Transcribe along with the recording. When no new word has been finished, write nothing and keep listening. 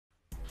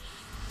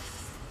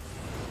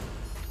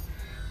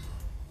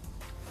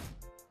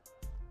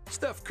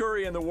Steph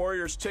Curry and the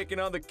Warriors taking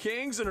on the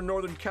Kings in a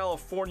Northern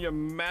California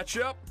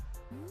matchup.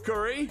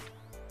 Curry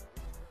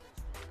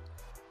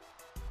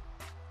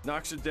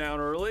knocks it down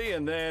early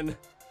and then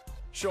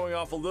showing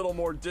off a little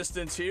more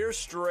distance here.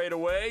 Straight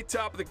away,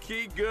 top of the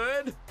key,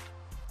 good.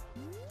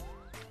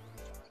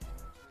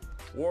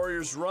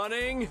 Warriors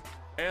running,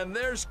 and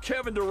there's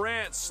Kevin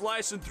Durant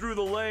slicing through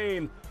the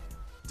lane.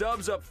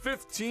 Dubs up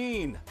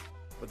 15,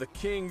 but the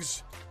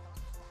Kings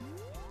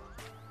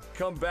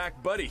come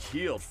back. Buddy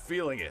Hield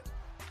feeling it.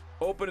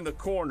 Open in the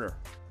corner.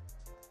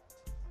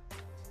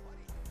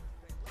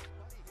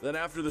 Then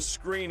after the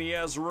screen, he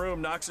has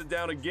room, knocks it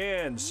down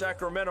again.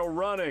 Sacramento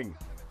running.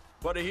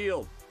 Buddy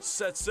Hield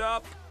sets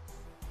up,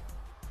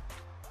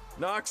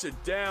 knocks it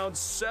down.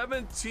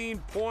 17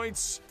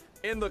 points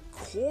in the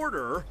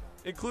quarter,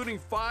 including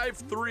 5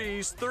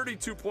 threes,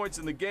 32 points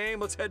in the game.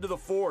 Let's head to the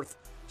fourth.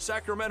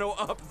 Sacramento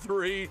up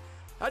 3.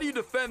 How do you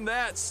defend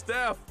that,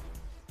 Steph?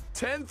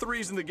 10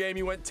 threes in the game.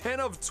 He went 10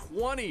 of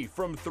 20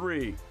 from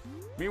 3.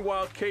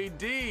 Meanwhile,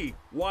 KD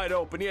wide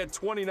open. He had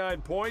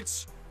 29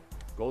 points.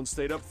 Golden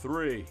State up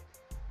 3.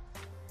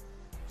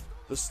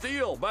 The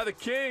steal by the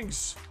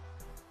Kings.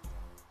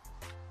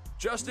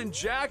 Justin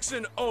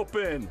Jackson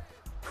open.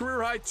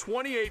 Career high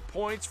 28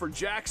 points for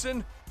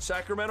Jackson.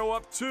 Sacramento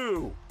up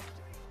 2.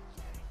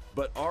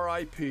 But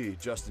RIP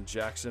Justin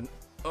Jackson.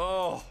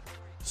 Oh,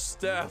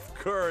 Steph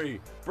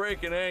Curry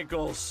breaking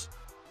ankles.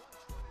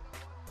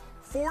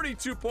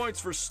 42 points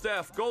for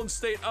Steph. Golden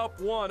State up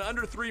 1,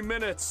 under 3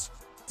 minutes.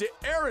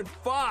 De'Aaron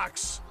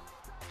Fox,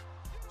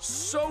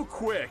 so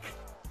quick,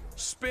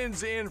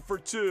 spins in for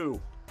 2.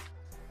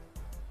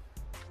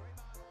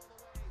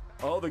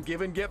 Oh, the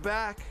give and get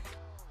back.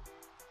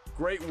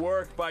 Great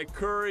work by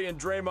Curry and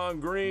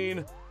Draymond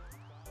Green.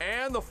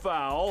 And the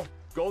foul.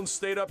 Golden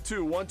State up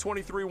 2,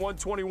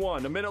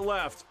 123-121. A minute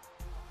left.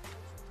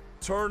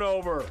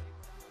 Turnover.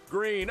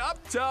 Green up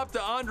top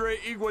to Andre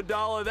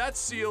Iguodala. That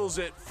seals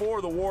it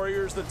for the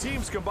Warriors. The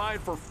teams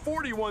combined for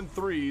 41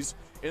 threes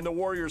in the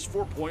Warriors'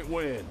 4-point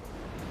win.